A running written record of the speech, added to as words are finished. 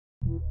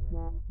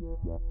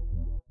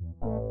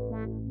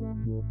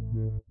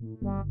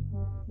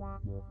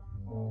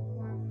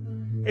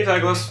Hey,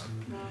 Douglas.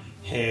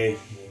 Hey.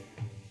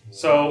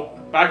 So,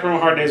 back from a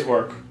hard day's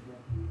work.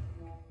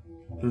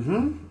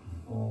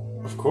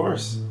 Mm-hmm. Of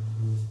course.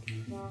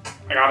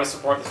 I gotta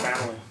support the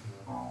family.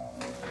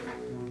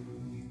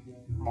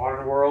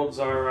 Modern worlds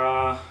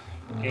are,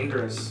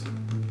 dangerous.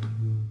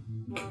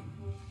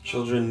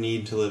 Children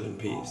need to live in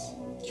peace.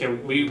 Okay,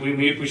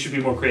 we should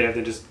be more creative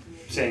than just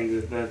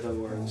saying the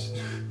words.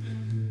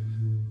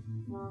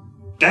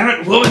 Damn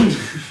it, woman!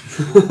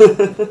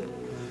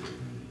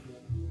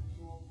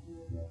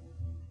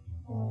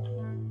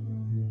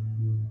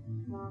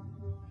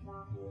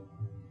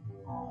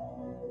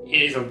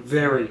 It is a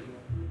very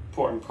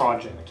important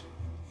project.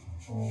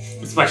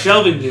 It's my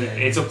shelving unit.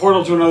 It's a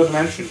portal to another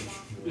dimension.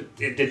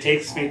 It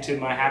takes me to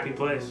my happy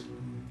place.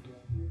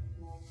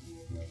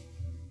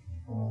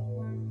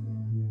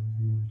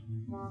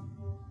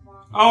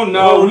 Oh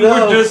no, we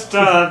were just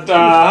ha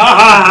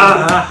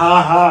ha ha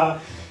ha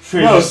ha.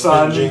 No,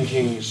 son.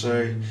 Drinking,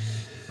 sorry.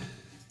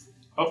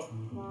 Oh.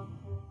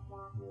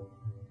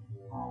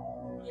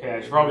 Okay, I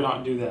should probably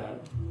not do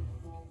that.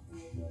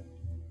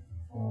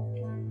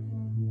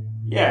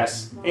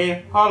 Yes,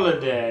 a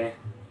holiday.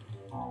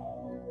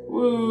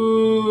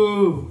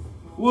 Woo!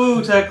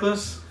 Woo,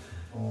 Techless.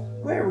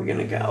 Where are we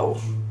gonna go?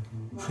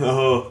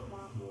 Oh.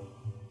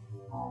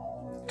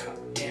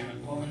 God damn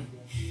it, woman.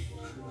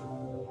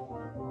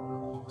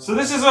 So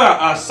this is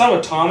a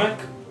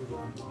subATOMIC.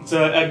 It's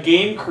a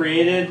game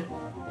created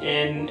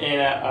in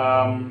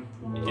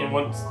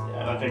what's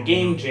like a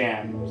game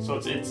jam. So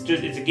it's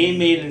a game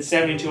made in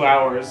 72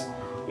 hours.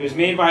 It was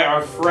made by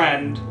our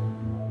friend.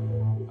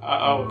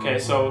 Okay,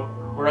 so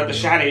we're at the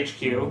Shat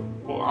HQ.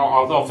 Well,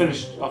 I'll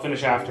finish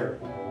after.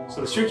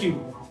 So the HQ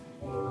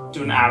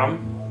do an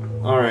atom.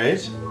 All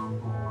right.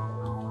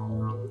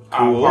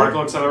 Cool.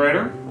 Particle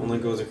accelerator. Only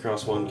goes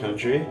across one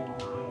country.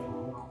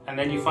 And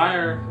then you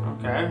fire.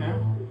 Okay, yeah.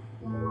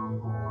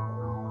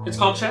 It's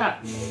called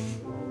chat.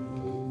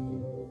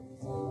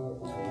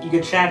 You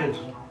get chatted.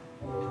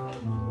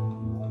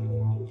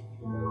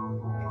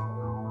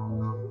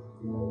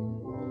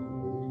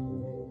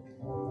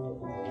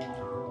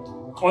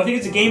 Oh, I think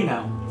it's a game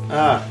now.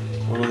 Ah,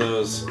 one of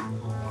those.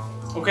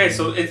 Okay,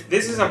 so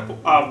this is a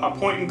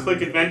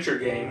point-and-click adventure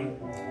game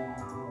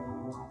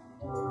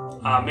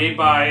made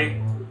by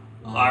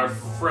our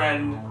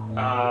friend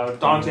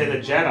Dante the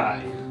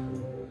Jedi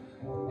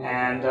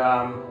and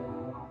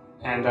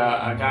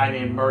a guy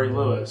named Murray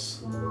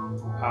Lewis.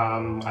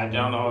 I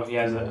don't know if he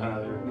has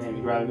another name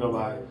he'd rather go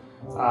by.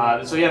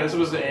 So yeah, this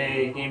was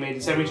a game made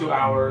in 72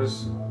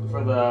 hours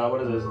for the,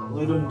 what is this,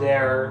 Ludum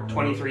Dare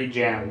 23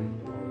 Jam.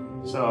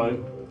 So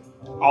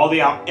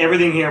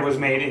everything here was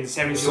made in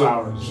 72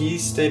 hours. He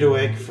stayed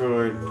awake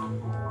for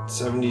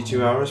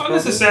 72 hours? Not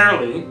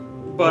necessarily,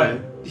 but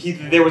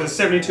there was a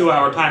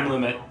 72-hour time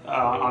limit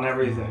on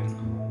everything.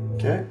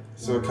 Okay,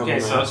 so a couple Okay,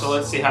 so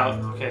let's see how.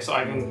 Okay, so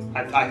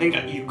I think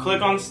you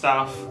click on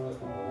stuff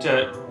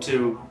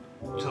to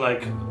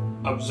like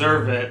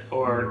observe it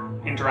or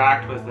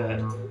interact with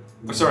it,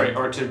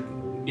 or to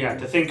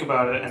think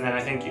about it, and then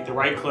I think the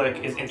right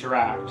click is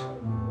interact.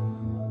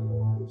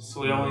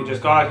 So we only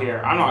just got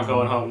here. I'm not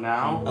going home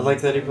now. I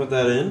like that he put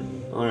that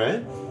in. All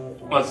right.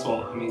 That's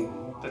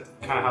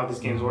kind of how this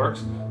game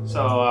works.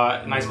 So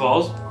nice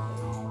balls.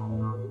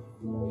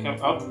 Okay,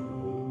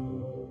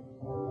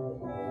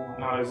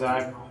 Not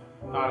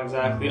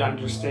exactly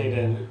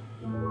understated.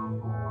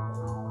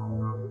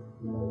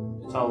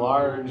 It's a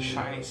large,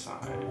 shiny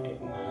sign.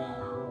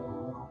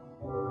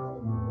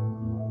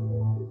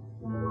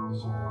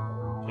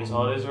 Is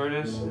all it is, or it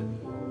is?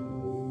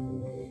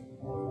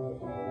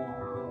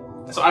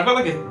 So I've got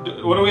like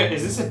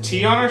is this a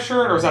T on our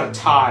shirt, or is that a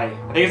tie?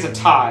 I think it's a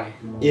tie.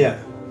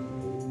 Yeah.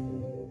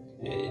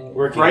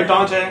 Working. Right,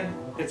 Dante?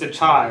 It's a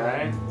tie,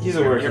 right? He's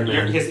a working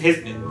man.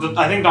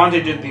 I think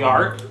Dante did the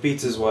art.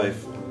 Beats his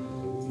wife.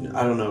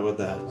 I don't know about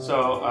that.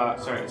 So,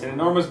 sorry, it's an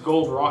enormous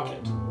gold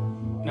rocket.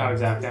 Not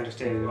exactly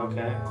understated,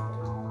 okay.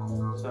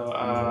 So,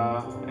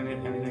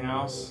 anything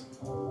else?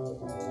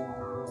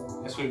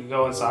 Guess we could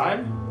go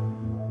inside?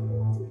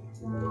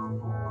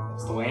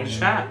 It's the way into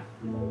chat.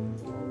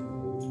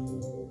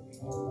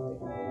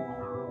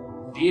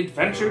 The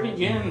adventure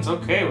begins.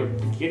 Okay, we're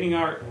beginning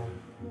our...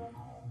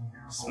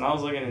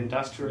 Smells like an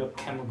industrial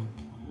chemical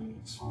plant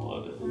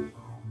exploded.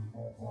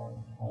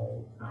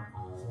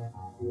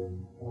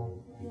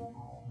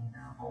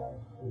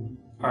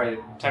 Alright,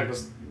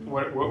 Techless,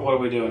 what are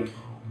we doing?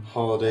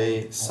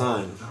 Holiday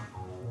sign.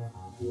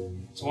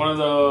 It's one of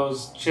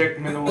those chick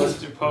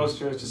minimalistic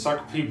posters to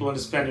sucker people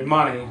into spending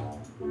money.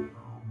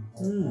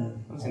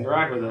 Let's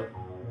interact with it.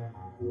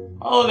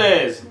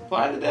 Holidays!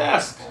 Apply the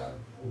desk!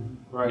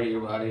 Right here,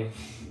 buddy.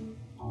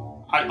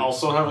 I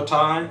also have a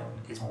tie.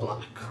 It's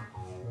black.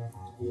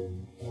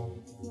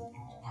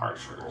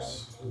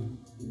 Departures.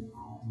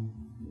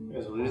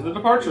 Okay, so these are the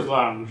departures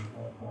lounge.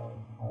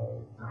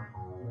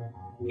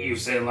 You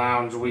say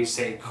lounge, we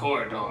say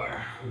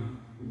corridor.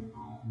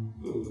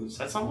 Ooh, is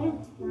that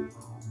something?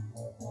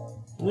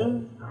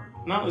 No.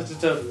 No, it's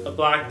just a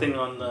black thing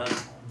on the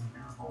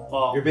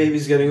wall. Your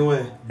baby's getting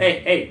away.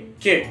 Hey,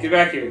 kid, get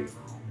back here.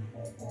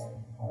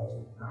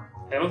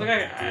 I don't think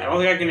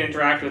I can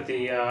interact with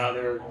the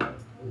other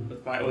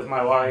with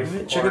my wife.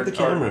 Right, check out the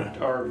camera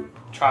or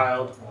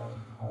child.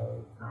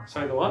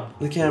 Sorry, the what?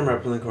 The camera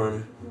up in the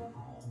corner.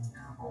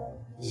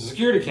 It's a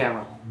security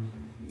camera.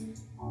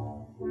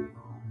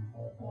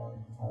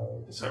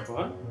 Sorry,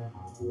 what?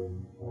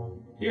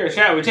 Here,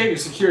 chat. We take your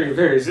security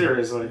very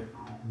seriously.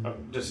 Oh,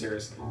 just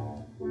seriously.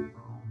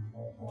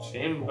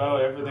 Shame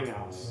about everything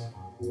else.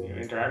 You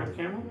interact with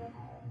the camera?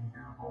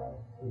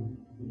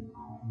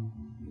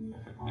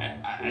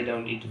 I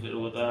don't need to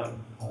fiddle with that.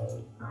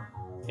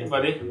 Hey,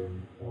 buddy.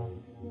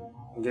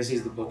 I guess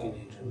he's the booking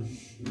agent.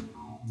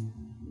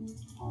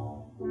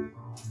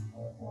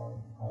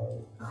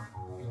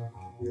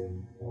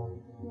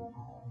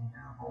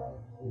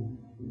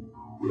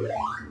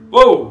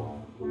 Whoa!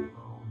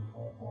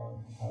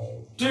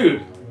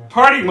 Dude,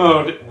 party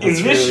mode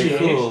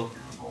initiate. Really cool.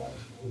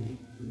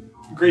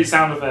 Great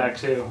sound effect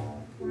too.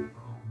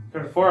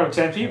 4 out of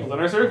 10 people in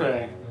our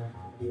survey.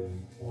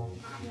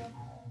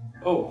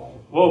 Oh,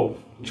 whoa!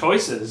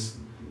 Choices,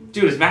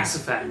 dude. It's Mass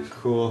Effect.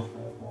 Cool.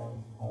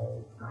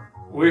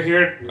 We're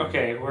here.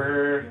 Okay,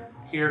 we're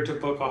here to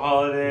book a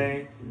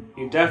holiday.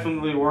 You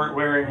definitely weren't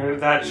wearing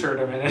that shirt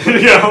a minute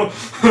ago.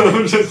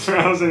 I'm just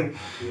browsing.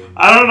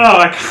 I don't know.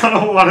 I kind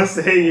of want to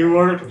say you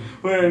weren't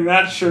wearing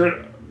that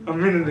shirt a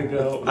minute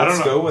ago. I don't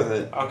know. Let's go with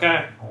it.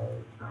 Okay.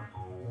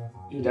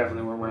 You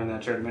definitely weren't wearing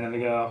that shirt a minute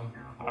ago.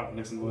 I'm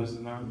mixing voices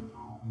now.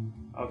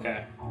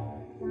 Okay.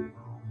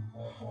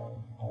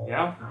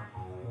 Yeah?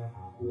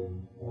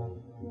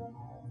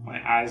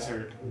 My eyes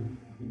hurt.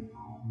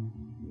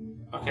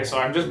 Okay, so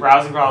I'm just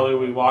browsing probably.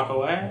 We walk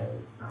away.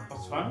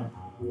 That's fine.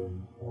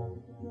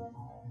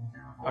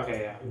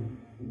 Okay, yeah.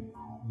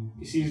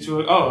 You see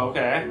to it. Oh,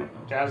 okay.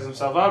 Jazz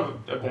himself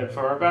up a bit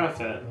for our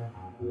benefit.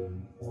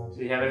 Do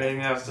you have anything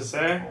else to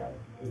say?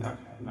 Okay,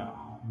 no.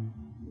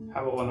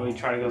 How about when we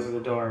try to go through the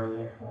door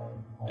earlier?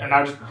 And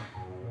I'm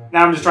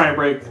just trying to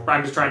break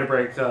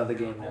the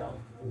game now.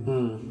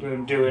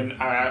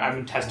 I'm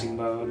in testing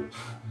mode.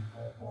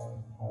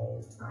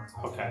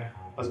 Okay,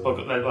 let's book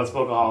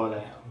a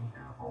holiday.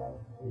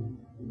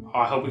 Oh,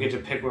 I hope we get to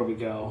pick where we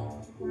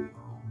go.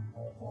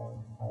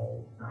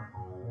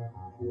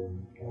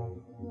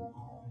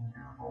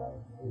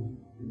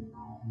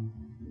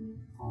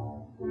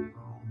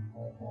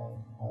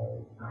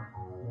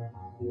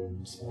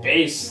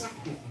 Space.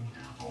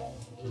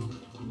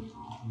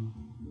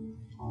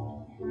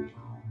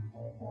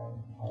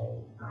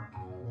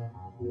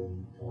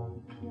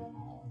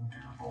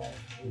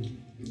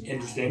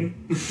 Interesting.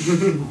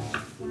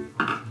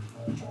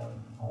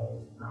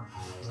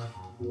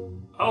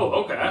 Oh,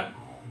 okay.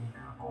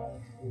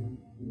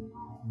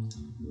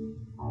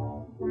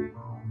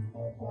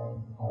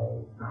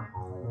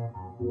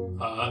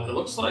 It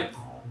looks like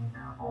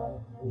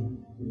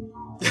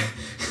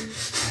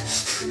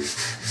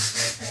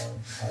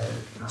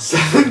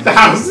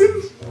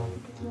 7,000?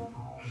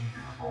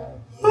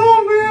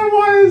 Oh man,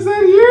 why is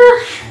that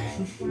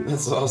here?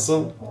 That's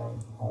awesome.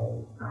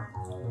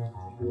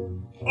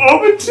 Oh,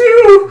 but 2!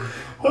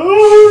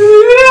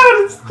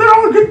 Oh yeah, they're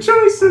all good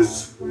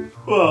choices.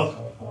 Well,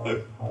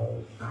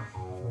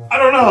 I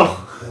don't know.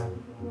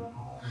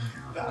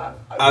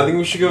 I think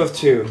we should go with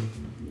 2.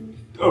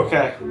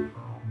 Okay.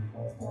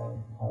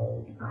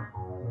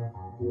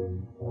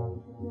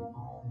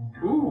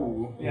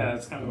 Ooh, yeah,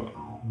 that's kind of.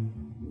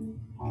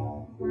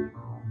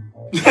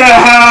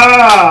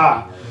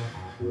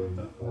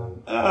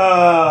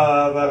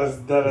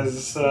 That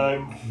is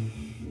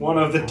one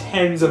of the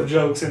tens of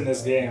jokes in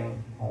this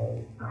game.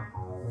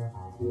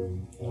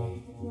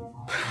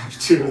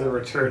 To the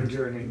return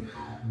journey.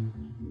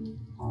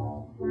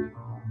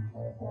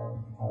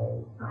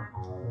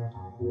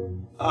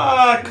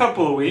 A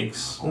couple of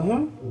weeks.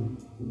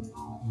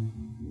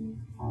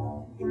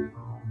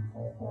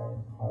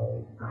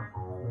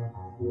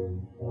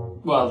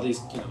 Well, at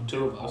least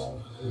 2 of us.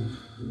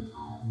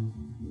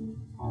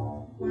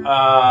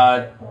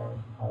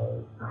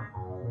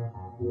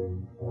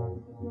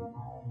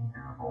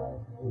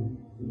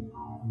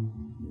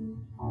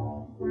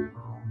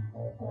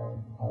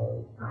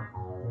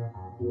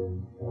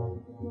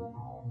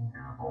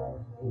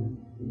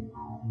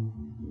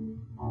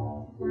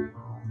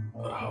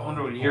 I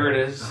wonder what year it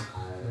is.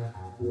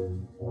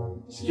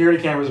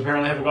 Security cameras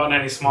apparently haven't gotten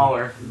any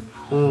smaller.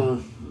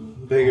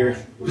 Bigger.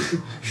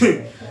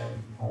 Did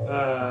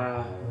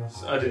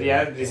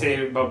he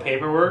say about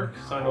paperwork?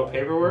 Something about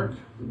paperwork?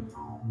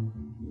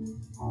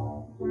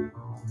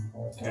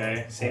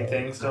 Okay, same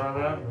thing still on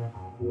that?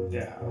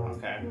 Yeah,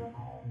 okay.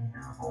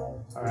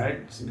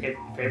 Alright, some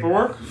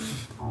paperwork?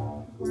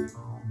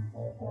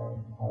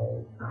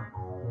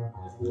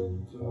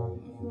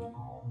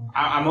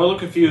 I'm a little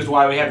confused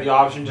why we have the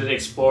option to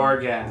explore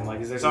again.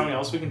 Like, is there something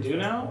else we can do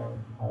now?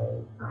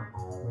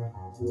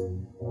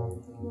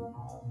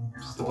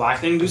 Does the black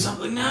thing do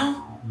something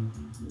now?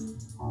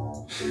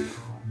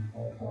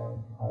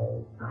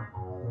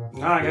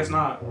 No, I guess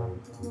not.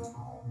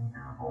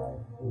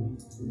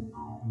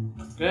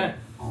 Good.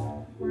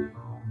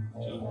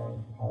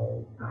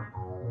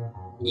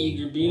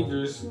 Eager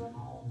beavers.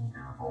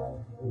 Oh,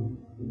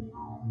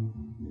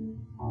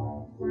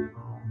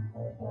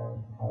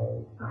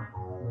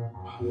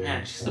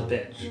 man, she's a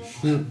bitch.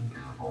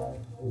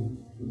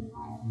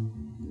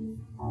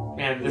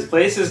 Man, this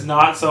place is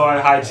not so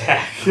high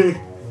tech.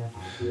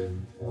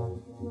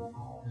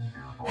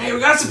 Hey, we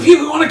got some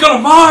people who want to go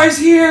to Mars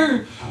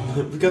here!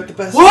 We got the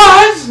best.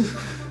 What?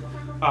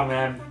 Oh,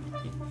 man.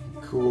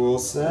 Cool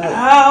set.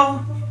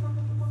 Ow!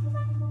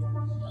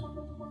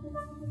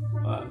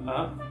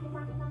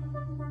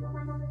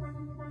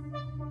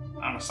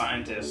 I'm a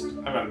scientist.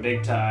 I've got a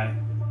big tie.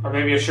 Or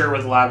maybe a shirt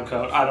with a lab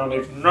coat. I don't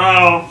even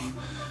know.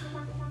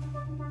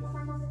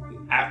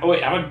 Oh,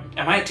 wait, am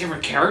I a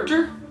different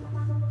character?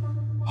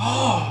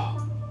 Oh!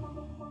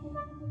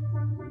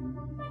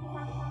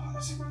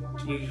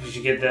 We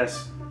should get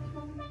this.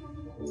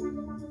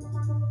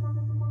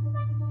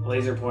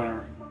 Laser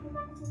pointer.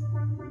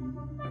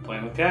 I'm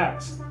playing with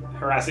cats.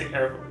 Harassing.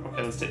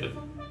 Okay, let's take it.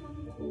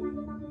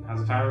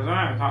 How's the power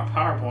design? It's not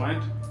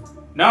PowerPoint.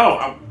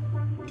 No!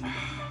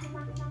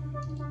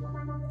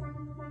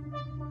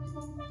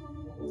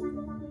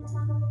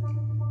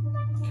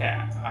 Okay,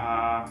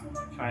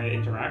 can I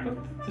interact with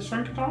the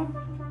Shrinkaton?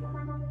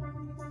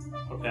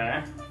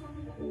 Okay.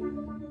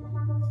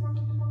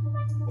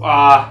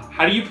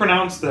 How do you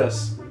pronounce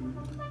this?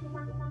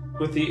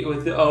 With the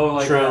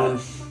like Tron.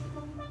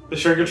 The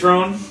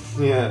Shrinkatron?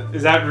 Yeah.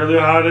 Is that really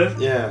how it is?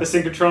 Yeah. The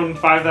Synchrotron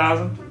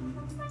 5000?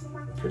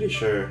 Pretty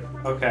sure.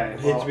 Okay. I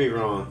hate to be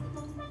wrong.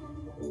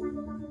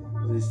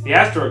 It's the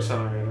Astro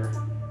Accelerator.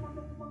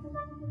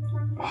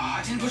 Oh,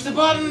 I didn't push the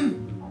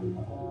button!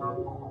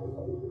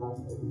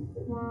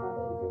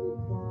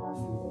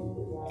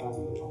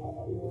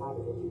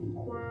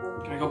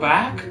 Can I go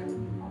back?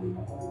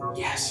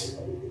 Yes.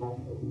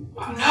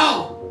 Oh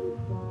no!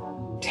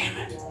 Damn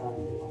it.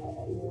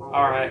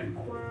 Alright.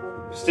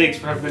 Mistakes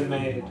have been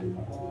made.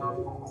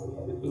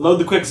 Load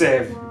the quick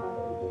save.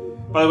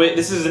 By the way,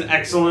 this is an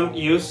excellent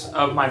use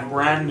of my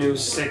brand new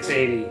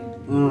 680.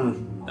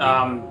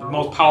 The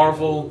most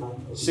powerful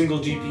single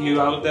GPU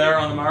out there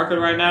on the market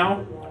right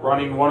now,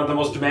 running one of the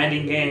most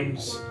demanding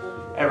games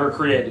ever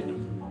created.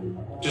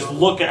 Just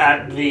look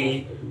at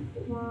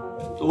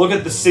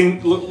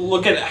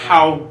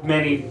how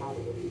many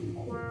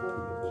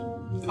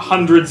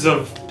hundreds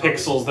of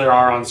pixels there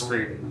are on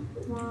screen.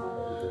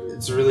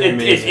 It's really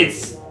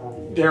amazing.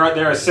 There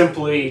are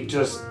simply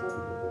just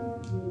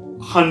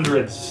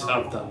hundreds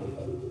of them.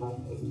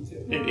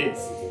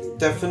 It's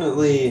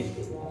definitely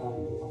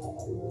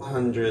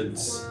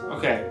hundreds.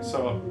 Okay,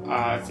 so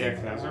it's the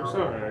X-Master,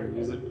 so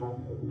use it.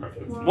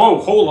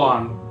 Whoa, hold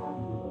on.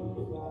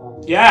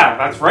 Yeah,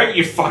 that's right,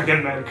 you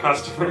fucking men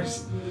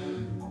customers.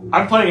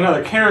 I'm playing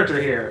another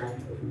character here.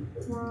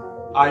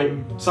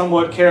 I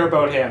somewhat care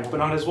about him, but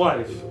not his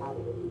wife.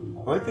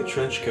 I like the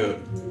trench coat.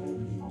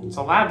 It's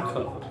a lab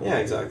coat. Yeah,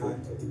 exactly.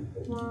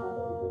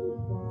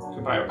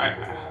 Goodbye.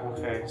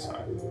 Okay,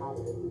 sorry.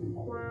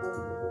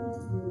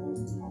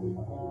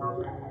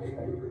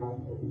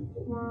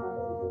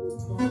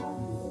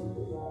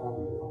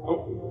 Oh.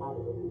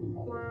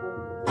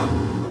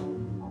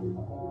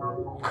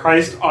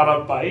 Christ on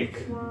a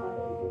bike?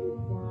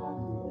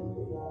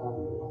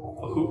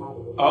 Who?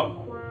 Oh.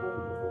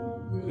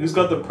 Who's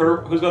got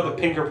the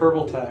pink or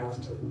purple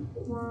text?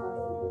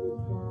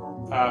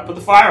 Put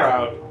the fire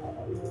out.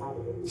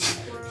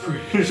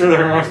 Pretty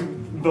sure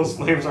those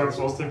flames aren't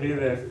supposed to be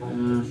there.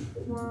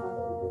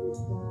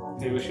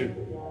 Maybe we should.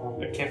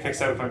 I can't fix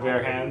that with my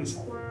bare hands.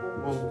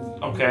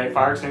 Okay,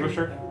 fire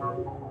extinguisher.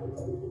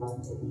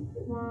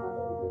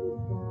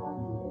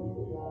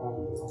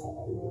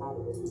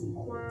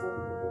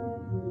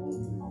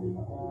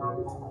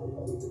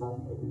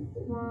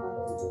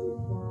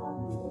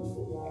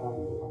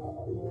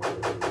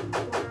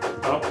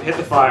 Oh, hit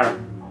the fire.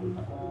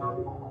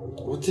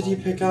 What did you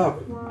pick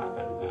up?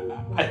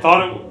 I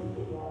thought it.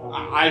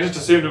 I just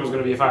assumed it was going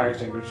to be a fire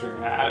extinguisher.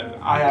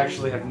 I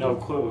actually have no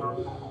clue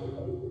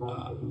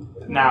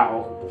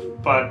now,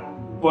 but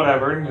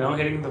whatever. You know,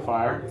 hitting the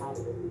fire.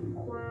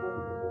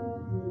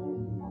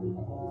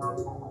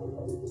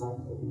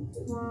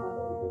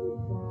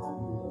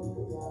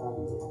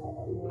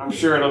 I'm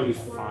sure it'll be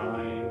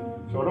fine.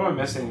 So what am I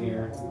missing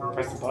here?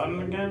 Press the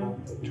button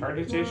again?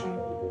 Charging station?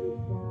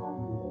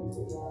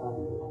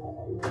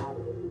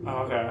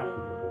 Oh, okay.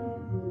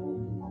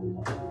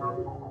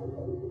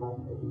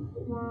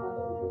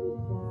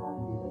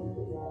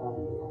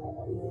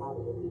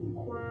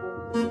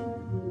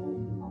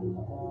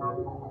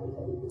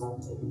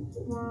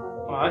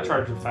 Well, that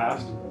charged it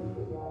fast.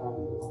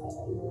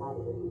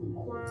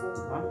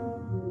 Huh?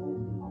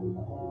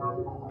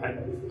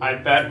 I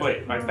bet.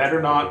 Wait, I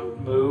better not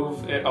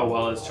move it. Oh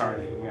well, it's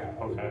charging. Yeah.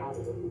 Okay.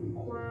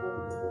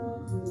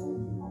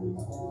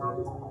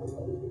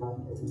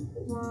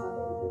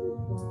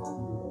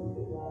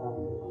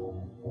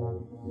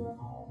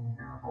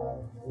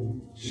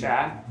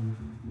 Chat.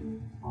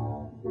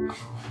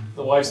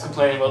 The wife's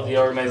complaining about the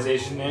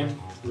organization name.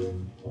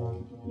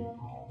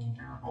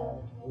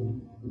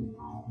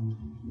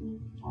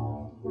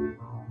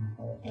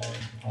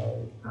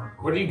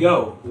 Where did he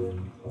go?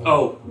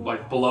 Oh,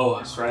 like below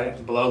us,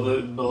 right? Below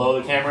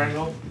the camera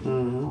angle.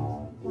 Mm-hmm.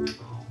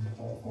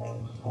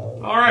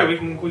 All right, we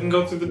can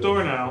go through the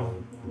door now.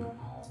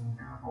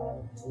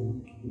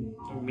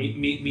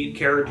 Meet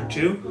character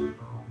 2.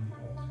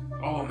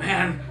 Oh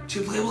man,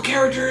 2 playable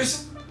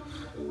characters.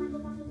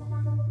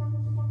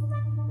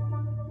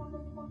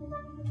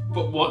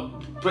 But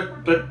what?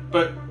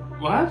 But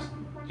what?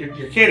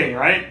 You're kidding,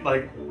 right?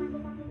 Like,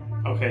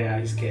 okay, yeah,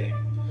 he's kidding.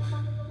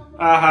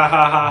 Ha ha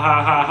ha ha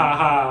ha ha ha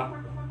ha.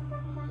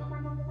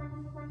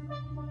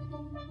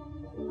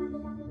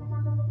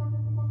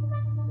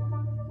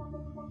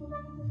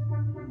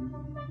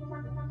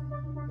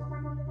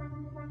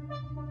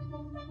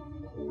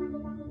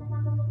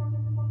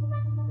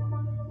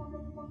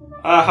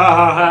 Ha ha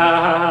ha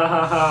ha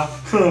ha ha.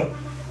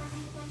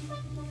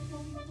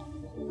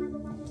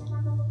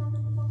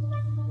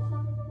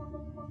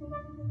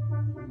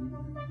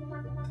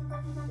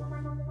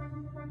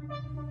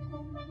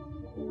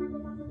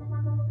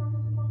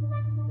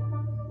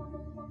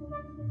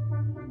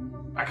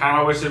 I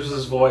kind of wish this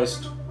was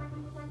voiced.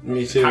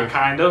 Me too.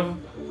 Kind of.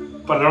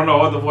 But I don't know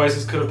what the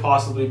voices could have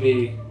possibly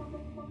be.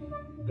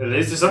 There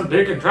leads to some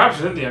big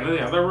contraption at the end of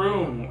the other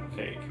room.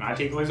 Okay, can I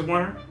take the laser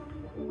pointer?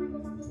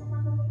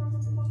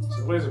 It's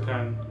a laser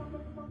pen.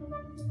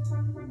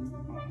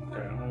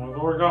 Okay, I've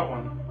already got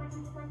one.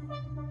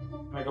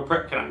 Can I go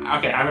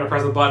okay, I'm gonna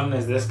press the button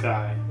as this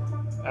guy.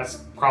 That's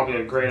probably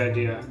a great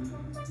idea.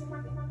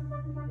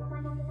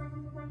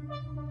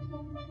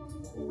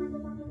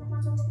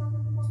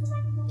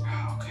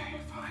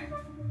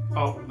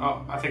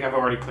 Oh, I think I've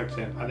already clicked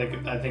it. I think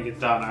it's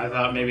done. I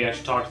thought maybe I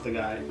should talk to the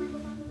guy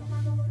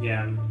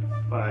again,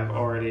 but I've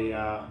already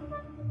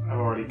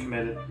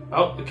committed.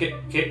 Oh, the kid.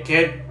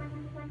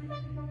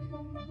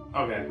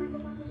 Okay.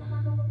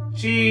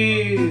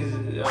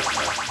 Jeez.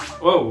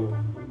 Whoa.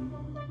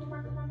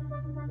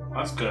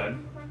 That's good.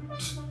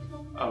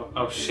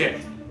 Oh shit.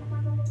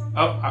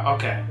 Oh,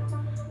 okay.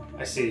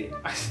 I see.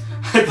 I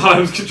thought I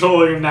was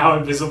controlling a now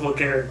invisible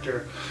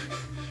character.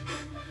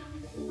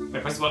 Can I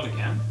press the button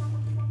again?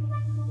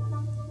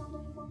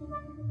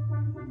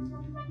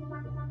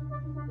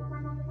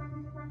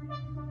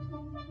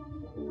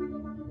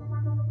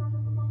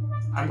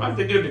 I'm glad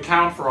they didn't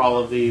account for all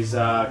of these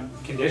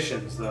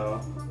conditions, though.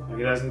 Like,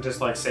 it doesn't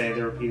just like say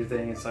the repeated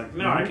thing. It's like,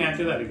 no, I can't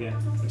do that again.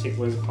 I take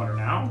the laser pointer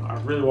now. I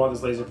really want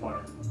this laser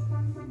pointer.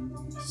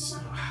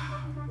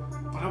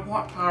 But I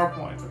want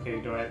PowerPoint. Okay,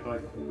 do I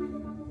like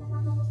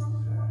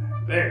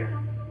there?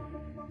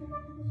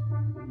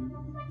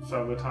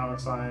 Subatomic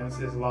science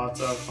is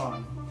lots of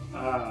fun.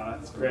 Ah,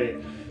 that's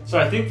great. So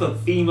I think the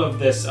theme of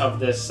this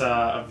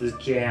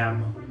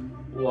jam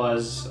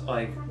was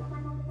like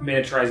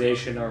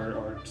miniaturization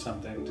or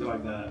something, to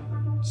like the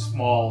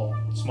small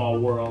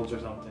worlds or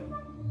something.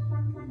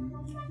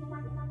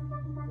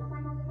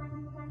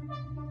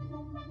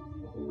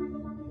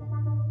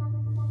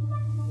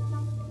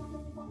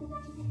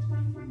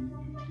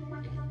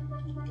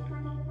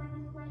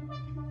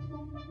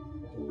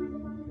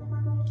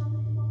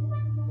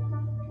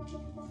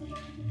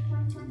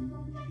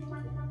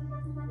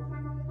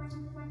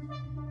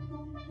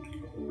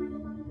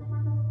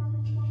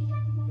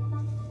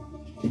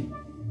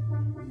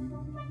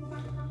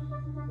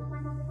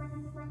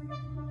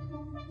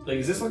 Like,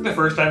 is this like the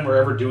first time we're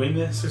ever doing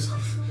this or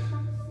something?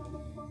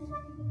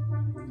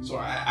 So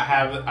I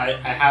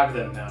have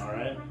them now,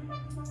 right?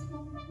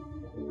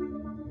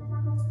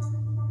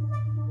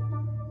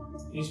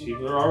 These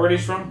people are already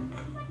shrunk.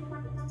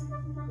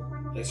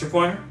 Laser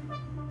pointer?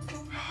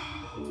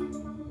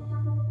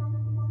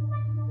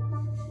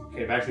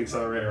 Okay, back to the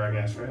accelerator, I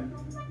guess, right?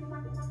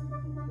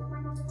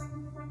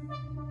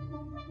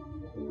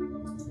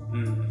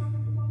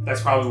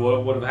 That's probably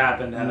what would have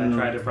happened had I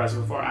tried to press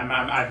it before.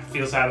 I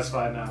feel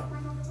satisfied now.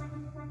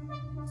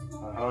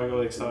 How do I go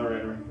to the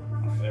accelerator?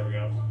 Okay, there we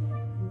go.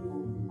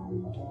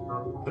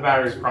 The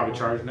battery's probably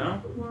charged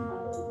now.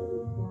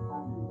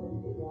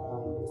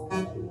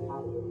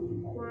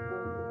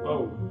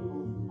 Oh.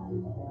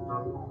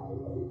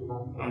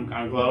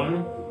 I'm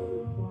glowing.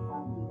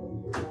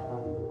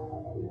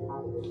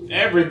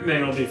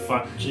 Everything will be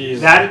fun.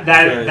 Jesus that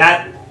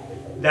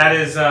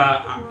is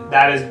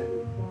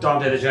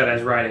Dante the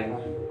Jedi's writing.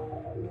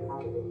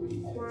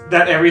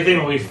 That everything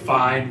will be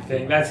fine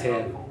thing. That's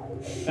him.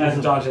 That's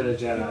Dante the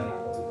Jedi.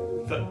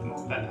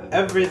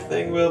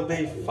 Everything will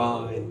be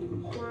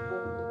fine.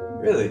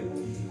 Really?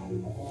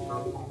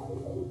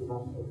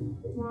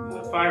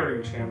 The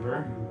firing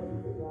chamber.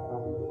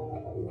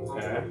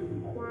 Okay.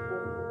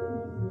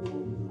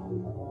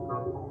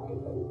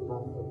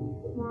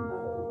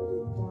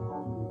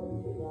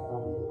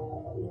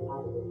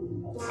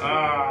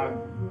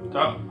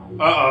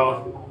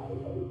 Uh-oh.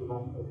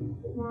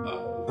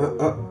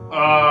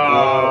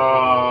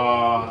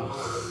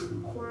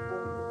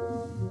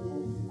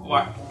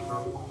 What?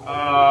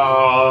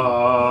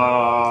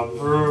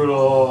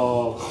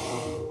 Brutal.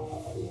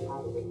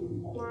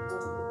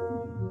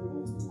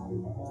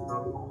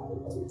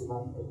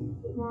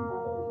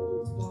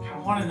 I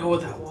want to know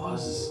what that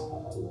was.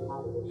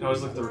 You can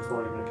always look at the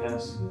recording, I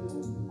guess.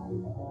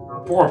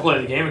 Or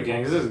play the game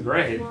again, because this is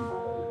great.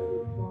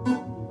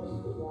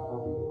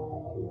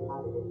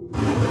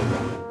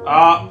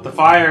 Ah, the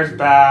fire's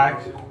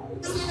back.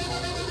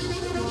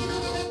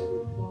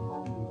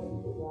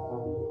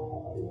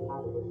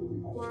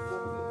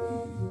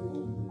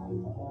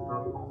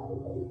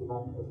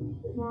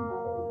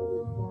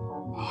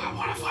 Oh, I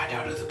want to find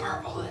out who the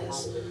purple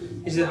is.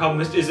 Is it how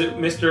Mr. Is it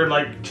Mr.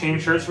 like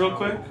change shirts real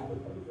quick?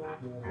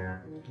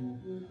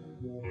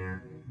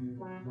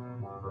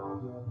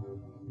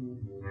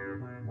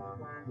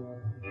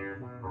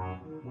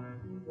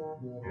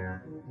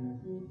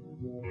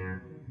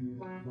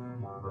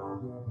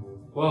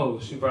 Whoa,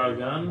 she brought a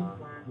gun?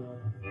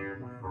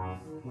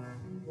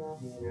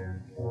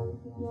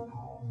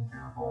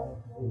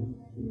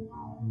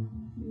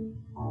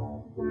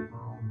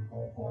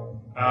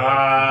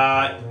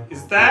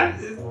 Is that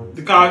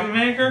the coffee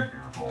maker?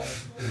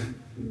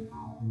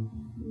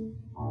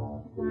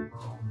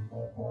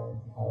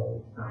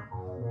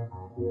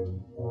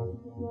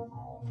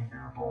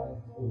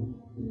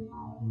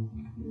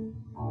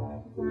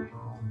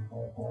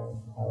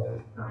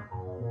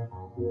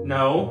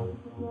 No.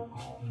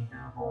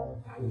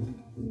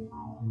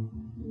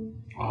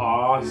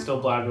 Aw, he's still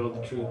blabbing about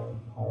the truth.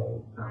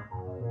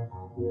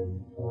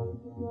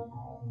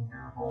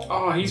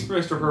 Oh, he's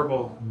Mr.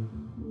 Purple.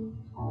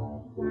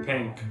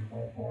 Pink.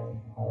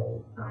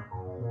 Oh,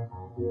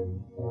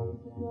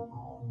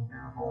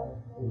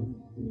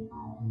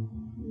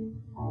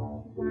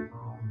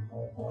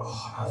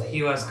 not the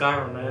US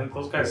government.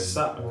 Those guys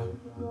suck.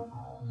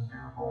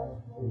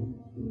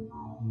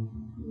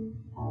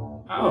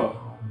 Oh.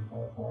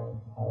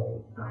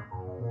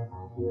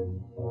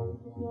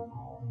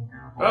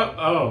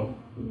 Oh.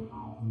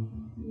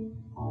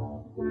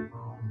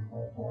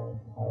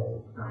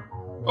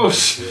 Oh,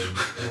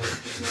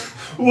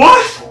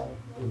 what?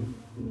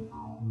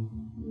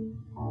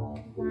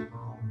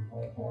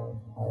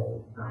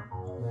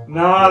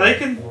 No, they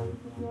can.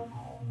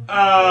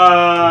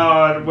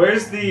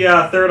 Where's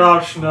the third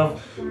option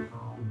of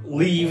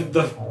leave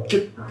the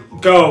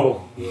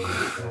go?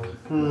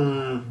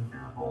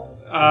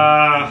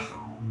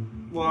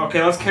 Well,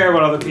 okay, let's care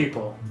about other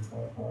people.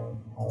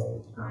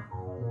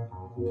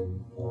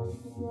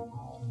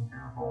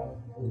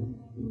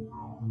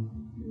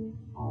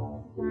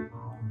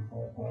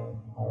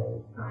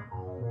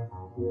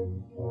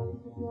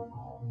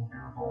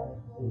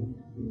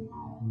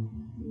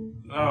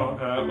 Oh,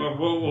 okay.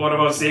 What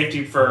about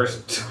safety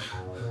first?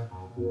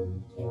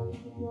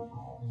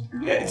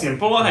 Yeah, it's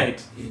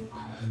impolite.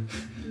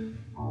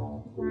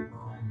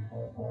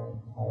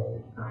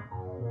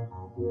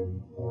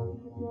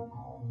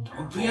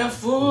 Don't be a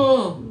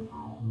fool.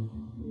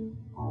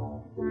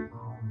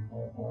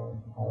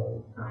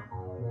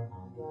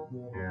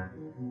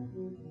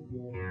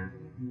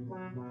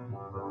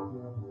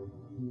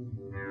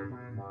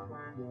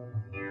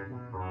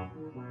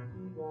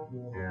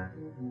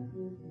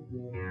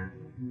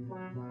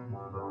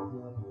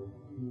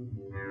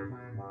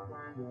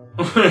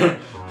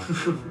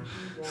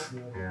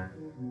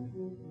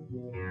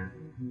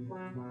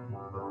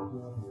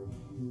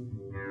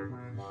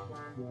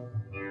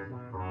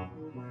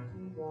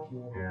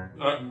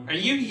 Are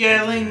you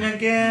yelling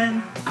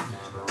again?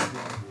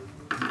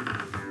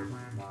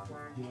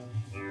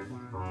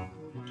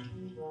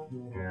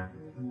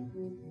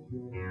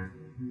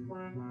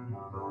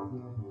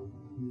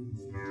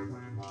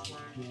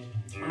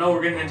 No,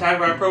 we're getting attacked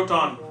by a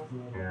proton.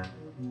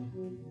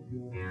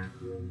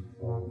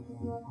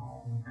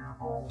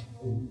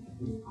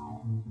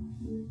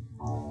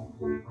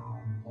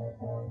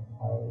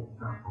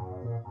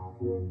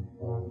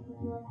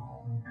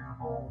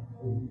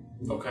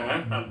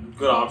 Okay,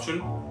 good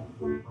option.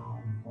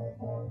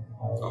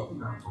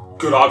 Oh,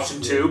 good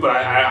option too, but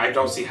I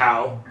don't see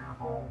how.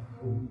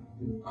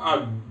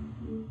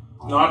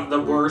 Not the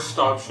worst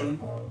option,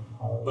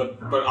 but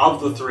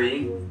of the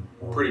three,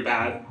 pretty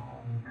bad.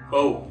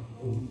 Oh.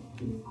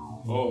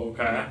 Oh,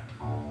 okay.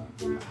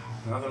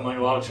 Nothing like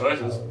a lot of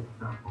choices.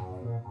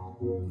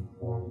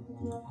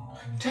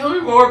 Tell me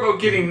more about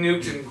getting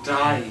nuked and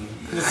dying.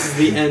 This is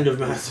the end of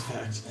Mass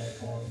Effect.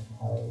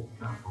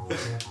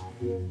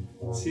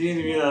 Seems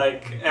to me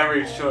like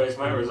every choice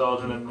might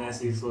result in a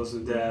messy,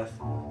 explosive death.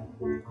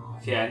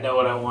 Okay, I know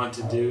what I want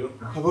to do.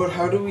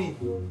 How do we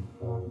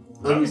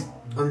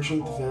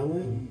unshrink the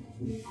family?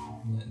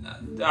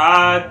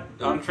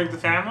 Unshrink the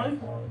family?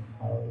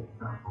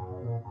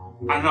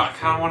 I don't know, I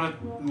kind of want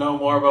to know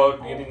more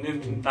about getting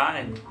nuked and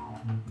dying.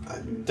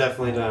 I'm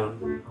definitely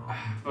down.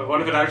 But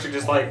what if it actually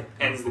just, like,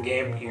 ends the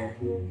game here?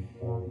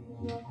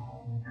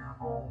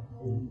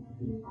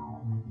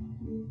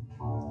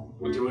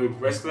 Do we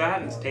risk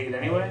that and take it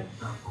anyway?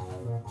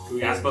 Do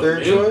we ask about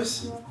Third the nuke?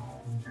 choice?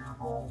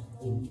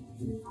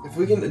 If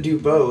we can do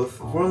both,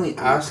 if we're only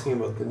asking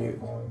about the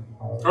nuke.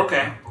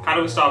 Okay, how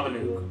do we stop a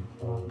nuke?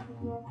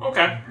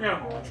 Okay,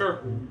 yeah,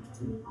 sure.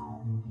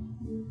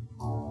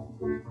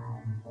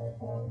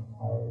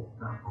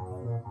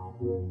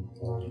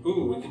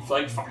 Ooh, we could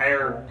like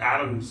fire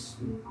atoms.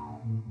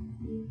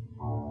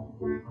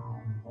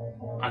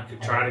 I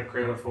could try to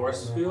create a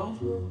force field.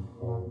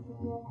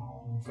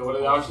 So what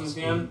are the options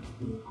again?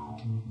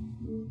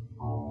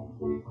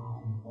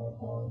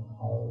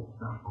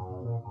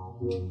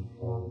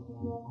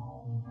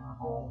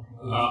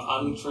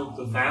 Unshrink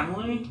the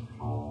family?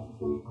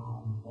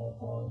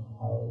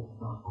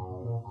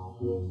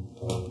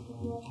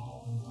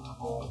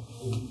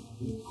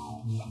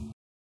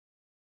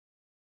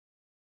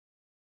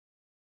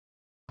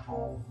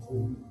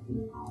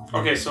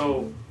 Okay,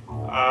 so,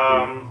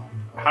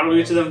 how do we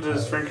get to them to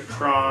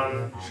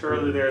Shrinkatron?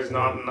 Surely there's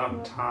not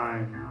enough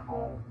time.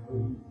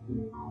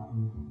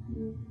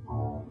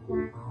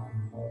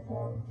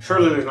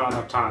 Surely there's not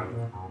enough time.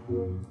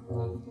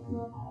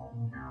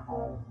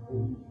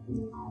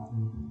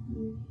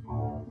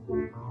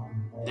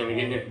 Then we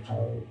get nuked.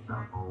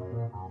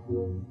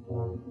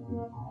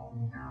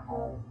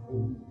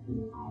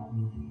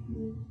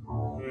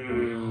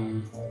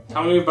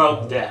 Tell me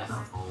about death.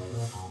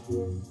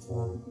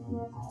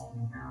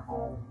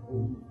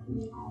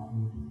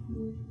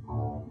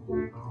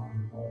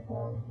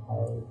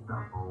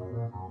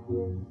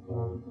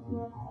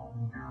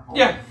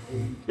 Yeah,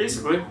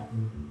 basically.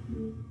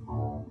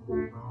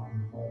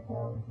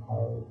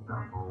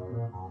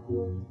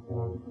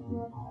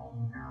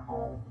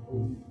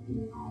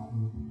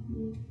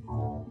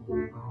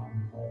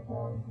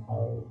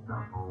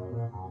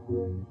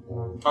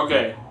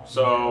 Okay,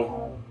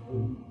 so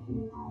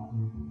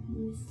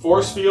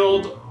force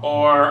field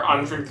or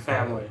unshrink the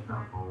family?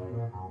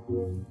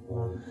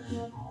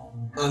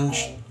 I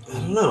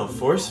don't know.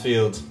 Force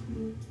field.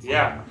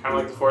 Yeah, kind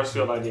of like the force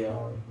field idea.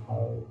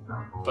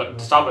 But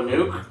to stop a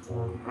nuke? I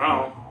don't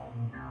know.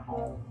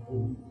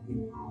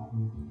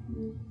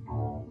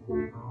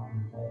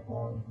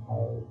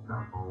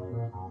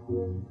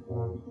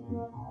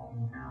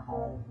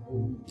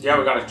 Yeah,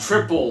 we got a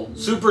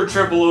super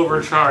triple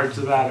overcharge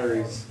the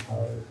batteries.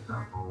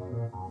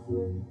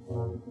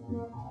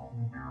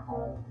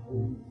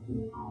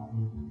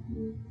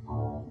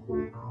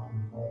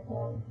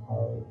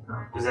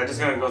 Is that just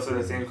gonna go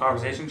through the same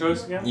conversation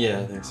choice again? Yeah,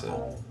 I think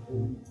so.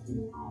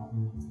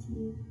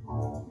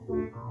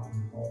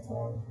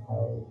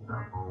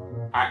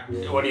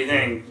 What do you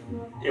think?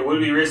 It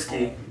would be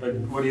risky, but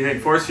what do you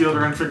think? Force field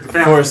or unshrink the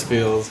family? Force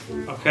field.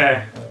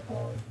 Okay.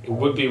 It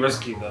would be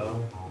risky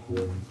though.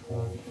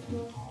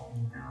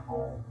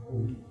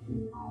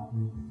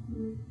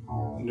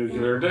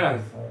 Nuclear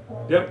death.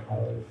 Yep.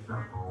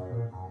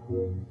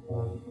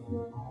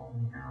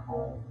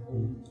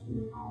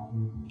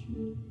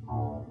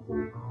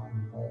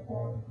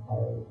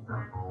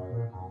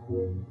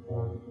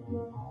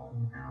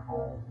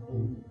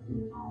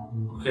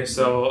 Okay,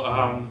 so,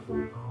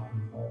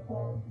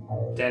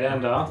 dead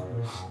end, huh?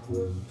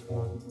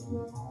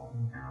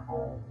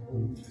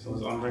 So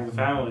let's unbring the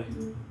family.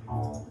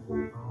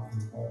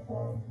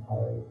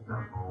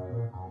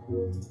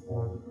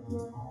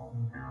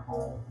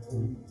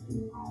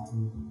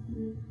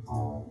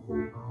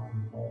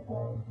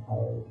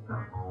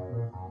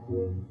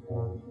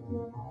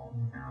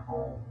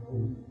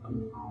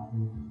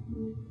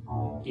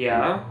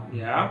 Yeah.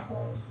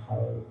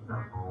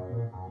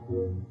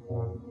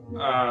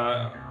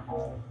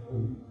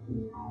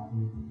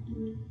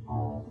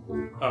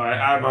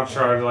 I'm not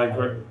sure. Like,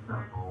 what?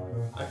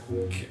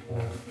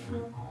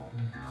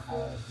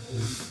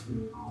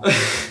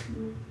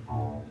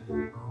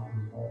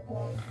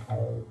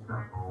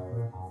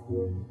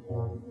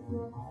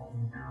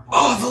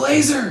 Oh, the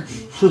laser!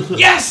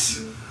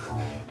 Yes!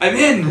 I'm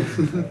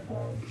in!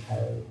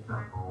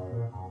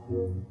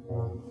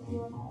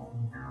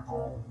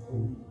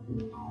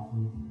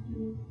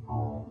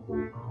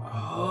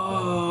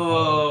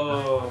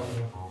 Oh.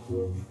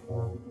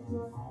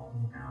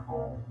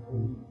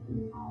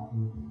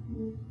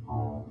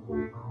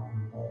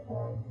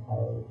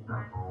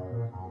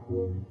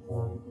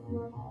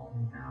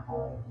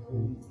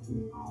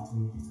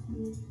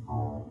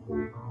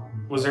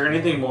 Was there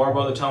anything more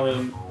about the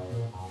Tommy?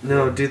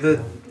 No, do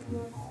the...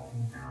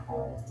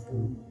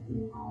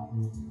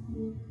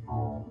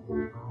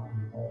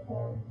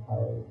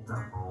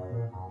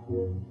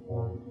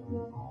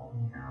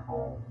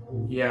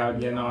 Yeah,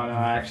 no,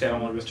 actually I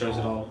don't like this choice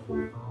at all.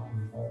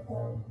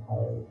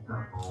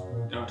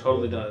 No, it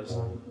totally does.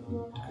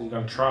 Because you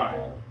gotta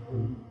try.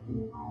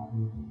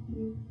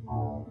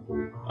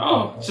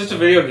 Oh, it's just a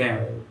video game.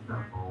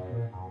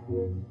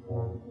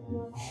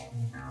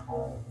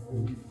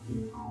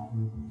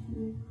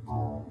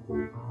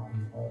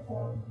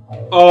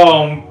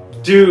 Oh,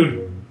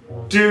 dude.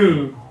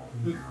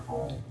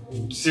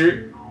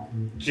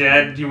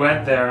 Jed, you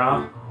went there,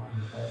 huh?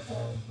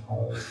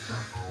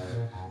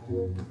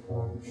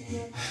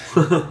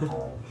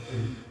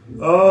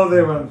 Oh,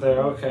 they went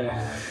there, okay.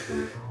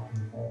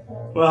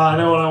 Well, I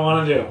know what I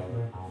want to do.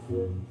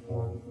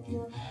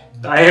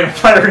 I hate a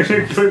fiery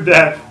nuclear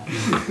death.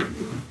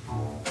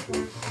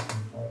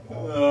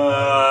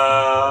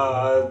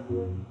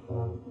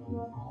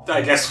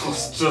 I guess we'll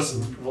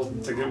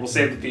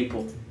save the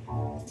people.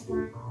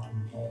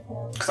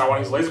 Because I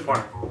want to use laser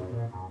pointer.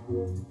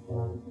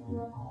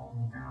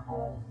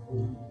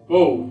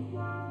 Whoa!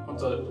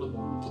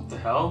 What the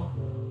hell?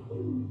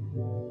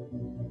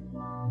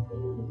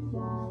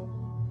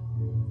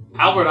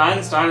 Albert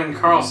Einstein and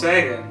Carl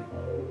Sagan.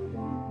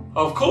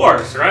 Of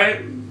course,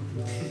 right?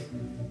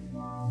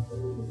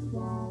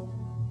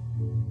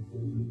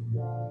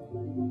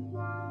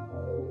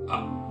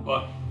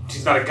 What?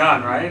 She's got a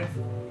gun, right?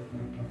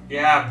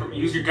 Yeah,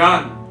 use your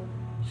gun.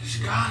 Use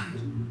your gun.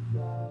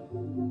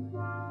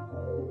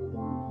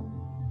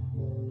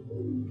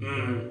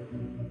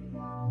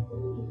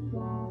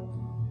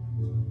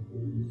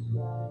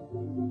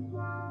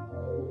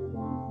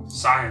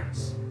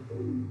 Science.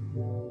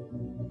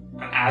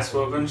 An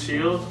ass-whooping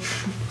shield?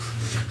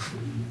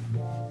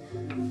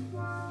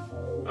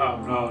 Oh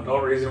no,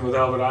 don't reason with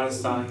Albert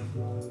Einstein.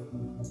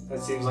 That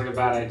seems like a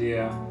bad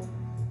idea.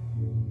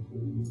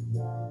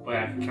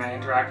 Wait, can I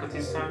interact with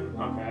these time?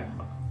 Okay.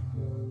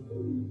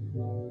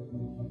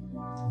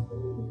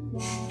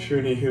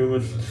 Puny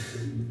human.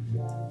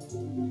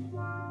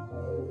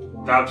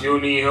 The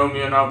puny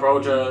human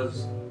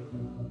approaches.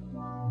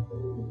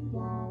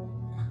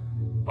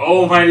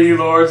 Oh, mighty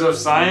lords of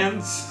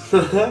science!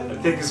 I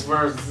think this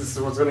is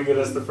what's gonna get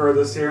us the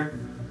furthest here.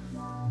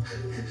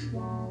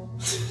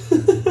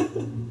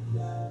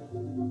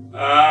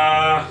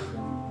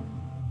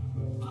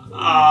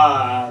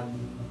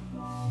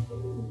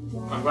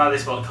 I'm glad they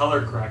spelled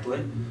color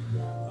correctly.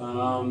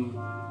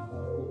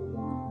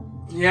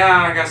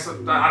 Yeah, I guess, I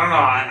don't know,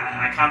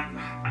 I can't,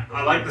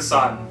 I like the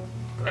son,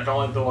 but I don't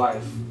like the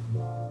wife.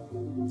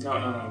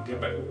 No,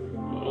 give it.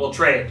 We'll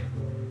trade.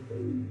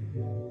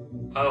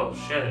 Oh,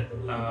 shit.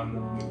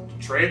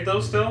 Trade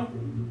those still?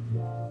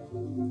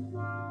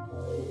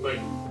 Wait,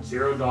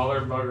 $0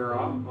 bugger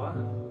off? What?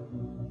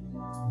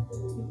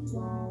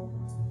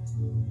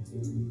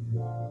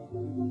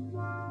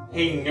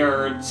 Hey,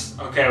 nerds.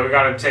 Okay, we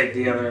gotta take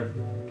the other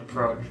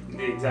approach.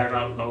 The exact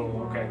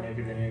oh, okay,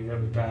 maybe they knew that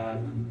was bad.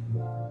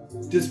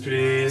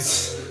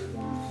 Displease.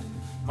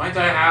 Might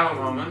I have a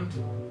moment?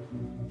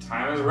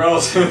 Time is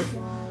relative.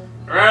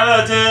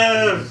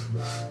 Relative!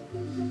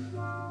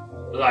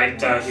 Like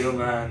the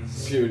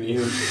humans. Puny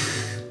human.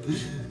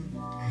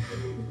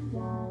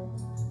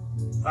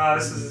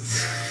 This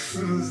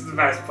is the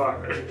best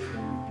part.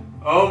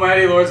 Oh,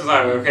 mighty lords of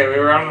light. Okay, we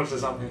were on to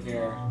something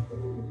here.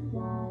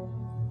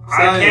 Science.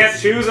 I can't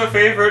choose a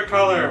favorite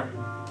color.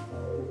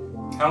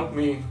 Help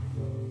me.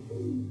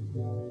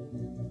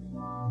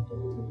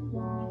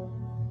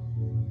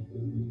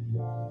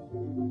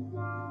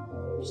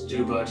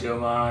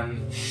 Subatomic.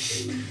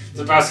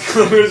 The best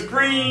color is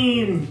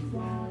green.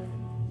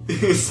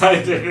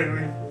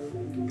 Scientifically.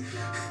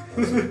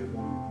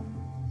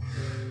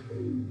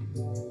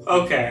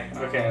 Okay.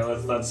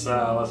 Let's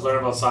learn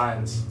about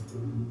science.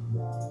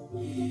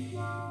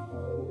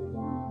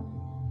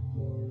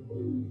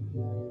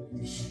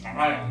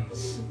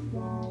 Science.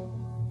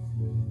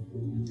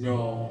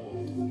 No.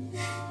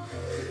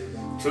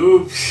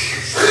 Tubes.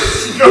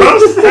 You know what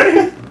I'm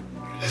saying?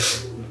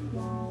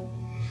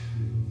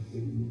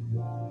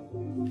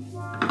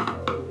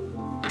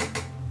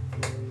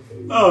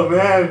 Oh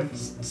man,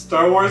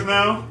 Star Wars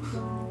now?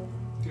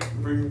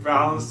 Bring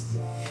balance.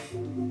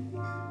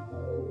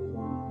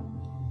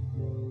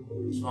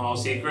 Small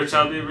secret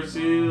shall be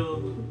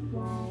revealed.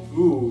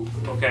 Ooh,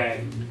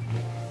 okay.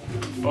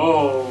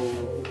 Oh.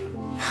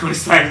 How many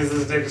times does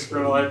this take to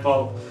screw a light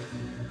bulb?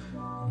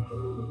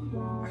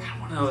 I kinda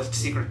wanna know the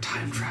secret of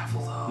time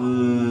travel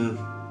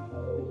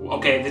though.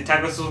 Okay, the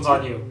technical one's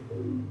on you.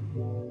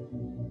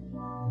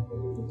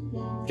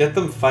 Get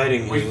them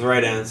fighting is the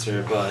right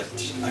answer, but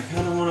I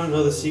kind of want to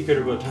know the secret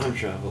about time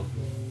travel.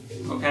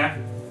 Okay.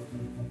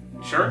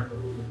 You sure?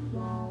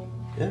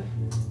 Yeah.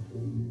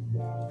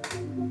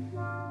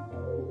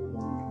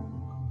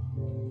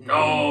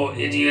 No,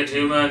 idiot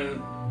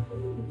human.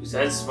 You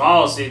said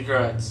small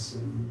secrets.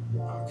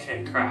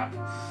 Okay, crap.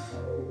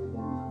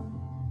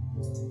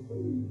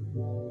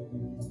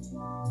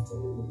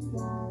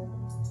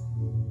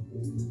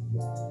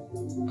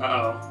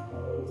 Uh-oh.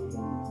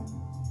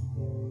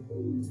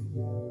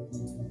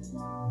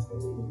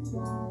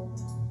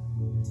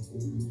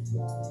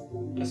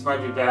 This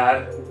might be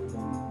bad.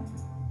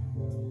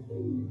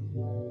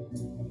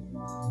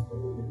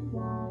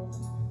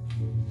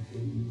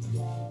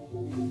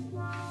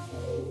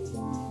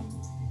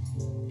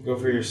 Go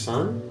for your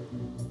son?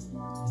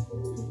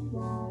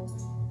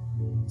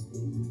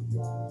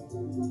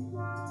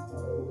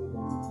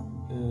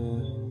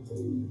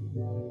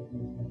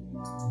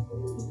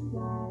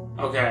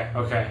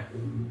 Okay.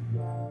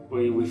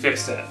 We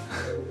fixed it.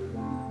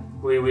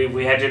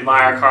 We had to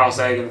admire Carl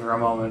Sagan for a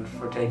moment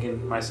for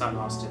taking my son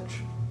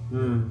hostage.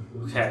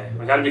 Okay,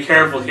 we gotta be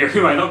careful here. We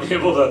might not be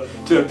able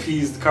to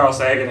appease Carl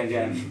Sagan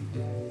again.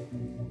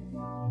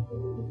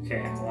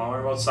 Okay, I want to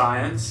learn about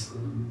science.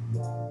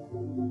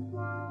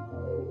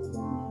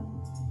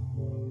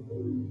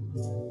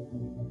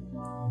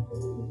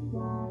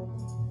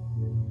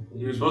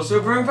 You're supposed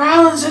to bring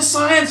balance to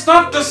science,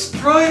 not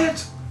destroy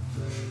it!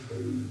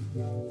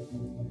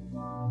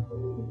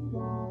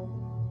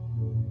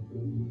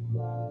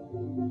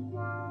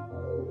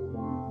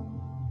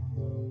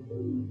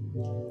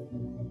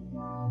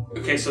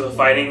 Okay, so the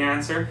fighting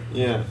answer?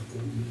 Yeah.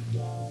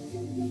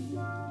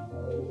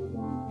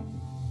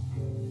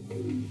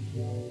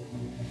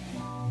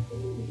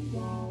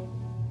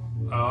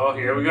 Oh,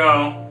 here we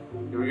go.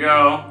 Here we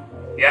go.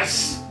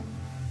 Yes!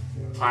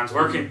 Plan's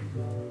working.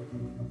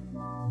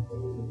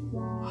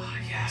 Ah,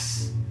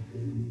 yes.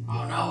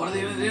 Oh no, what are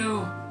they gonna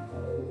do?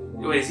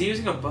 Wait, is he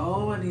using a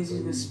bow and he's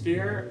using a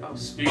spear? Oh,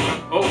 spear.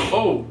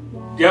 Oh!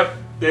 Yep,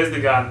 there's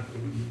the gun.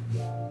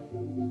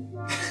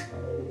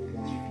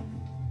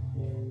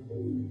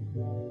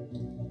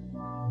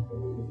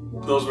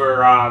 Those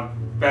were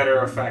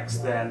better effects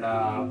than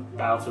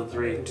Battlefield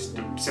 3. Just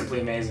simply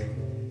amazing.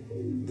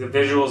 The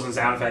visuals and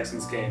sound effects in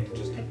this game are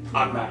just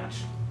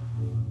unmatched.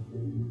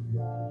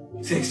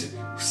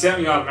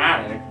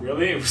 Semi-automatic,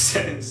 really? It was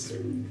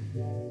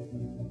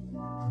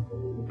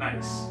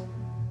nice.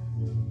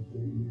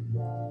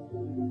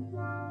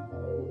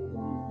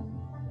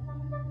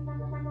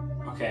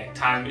 Okay,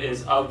 time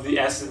is of the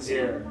essence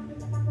here.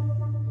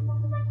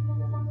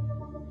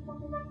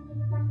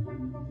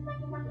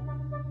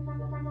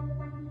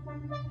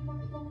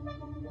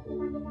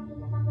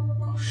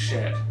 Oh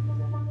shit.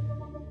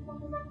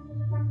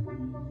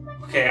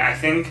 Okay, I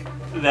think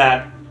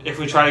that if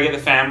we try to get the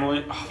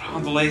family... Oh, I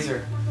want the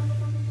laser.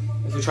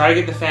 If we try to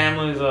get the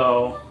family,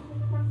 though,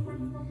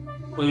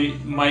 we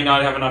might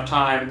not have enough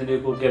time and the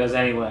nuke will get us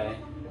anyway.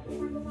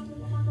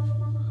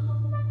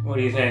 What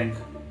do you think?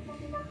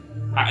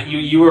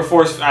 You were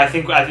force... I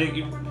think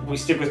we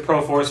stick with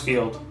pro force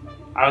field.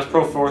 I was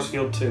pro force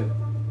field too.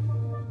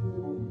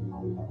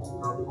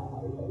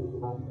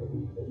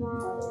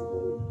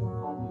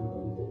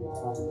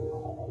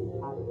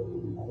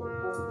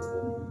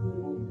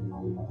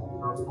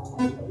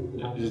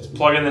 Just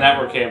plug in the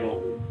network cable.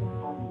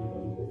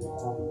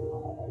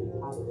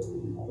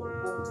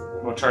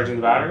 What, charging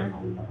the battery?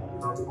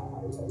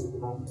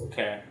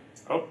 Okay.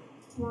 Oh.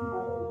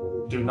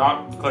 Do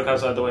not click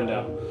outside the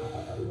window.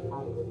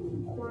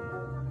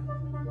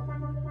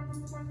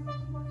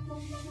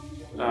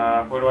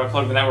 Where do I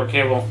plug the network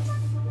cable?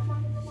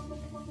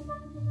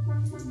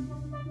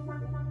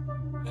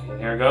 Okay,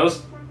 there it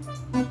goes.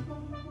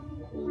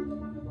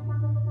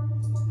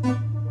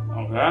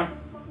 Okay.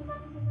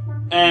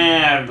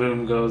 And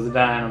boom goes the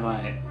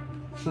dynamite.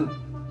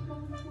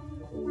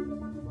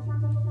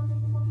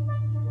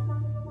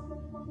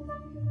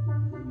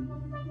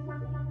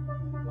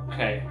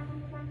 Okay.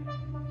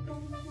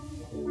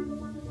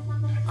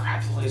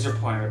 Grab the laser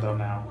pointer though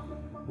now.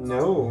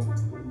 No.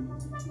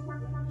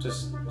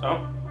 Just,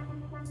 oh.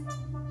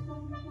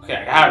 Okay,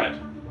 I got it.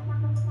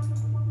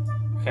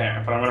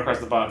 Okay, but I'm gonna press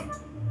the button.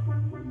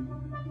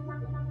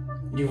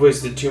 You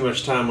wasted too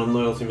much time on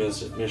loyalty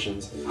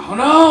missions. Oh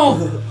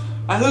no!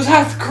 I lose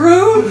half the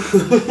crew!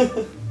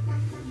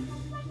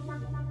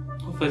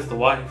 Hopefully it's the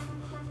wife.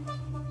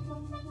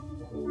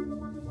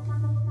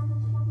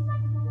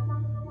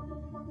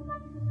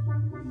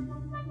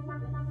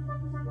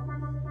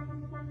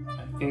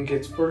 I think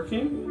it's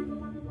working.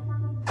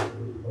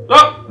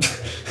 Oh!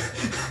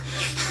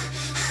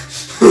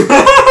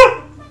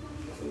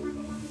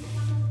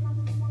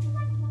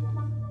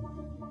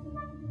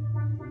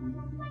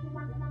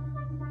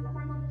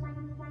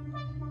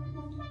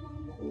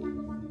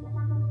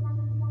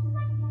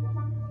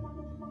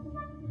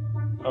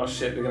 Oh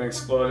shit, they're gonna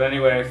explode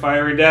anyway.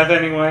 Fiery death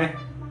anyway.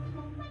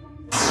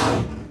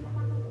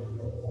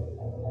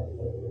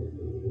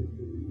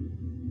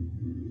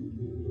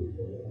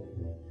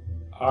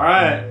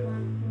 Alright.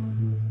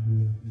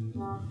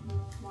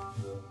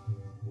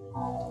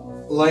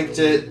 Liked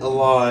it a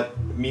lot.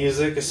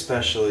 Music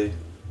especially.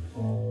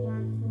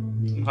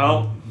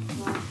 Well,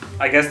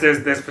 I guess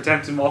there's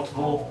potentially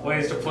multiple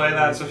ways to play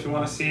that, so if you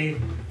want to see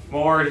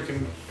more, you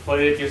can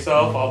play it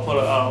yourself.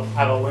 I'll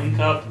have a link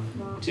up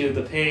to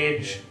the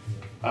page.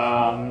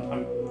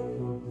 I'm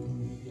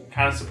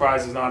kind of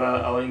surprised there's not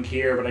a link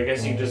here, but I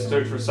guess you can just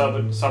search for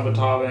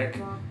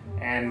subATOMIC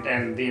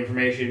and the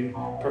information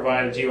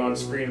provided to you on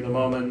screen at the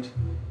moment.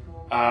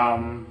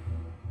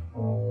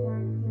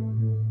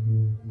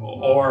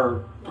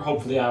 Or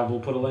hopefully I will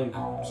put a link,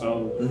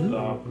 so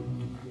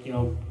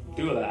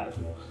do that.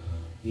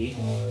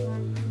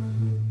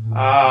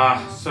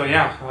 So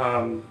yeah,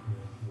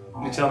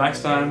 until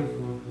next time.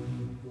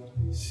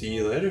 See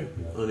you later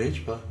on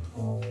HPAW.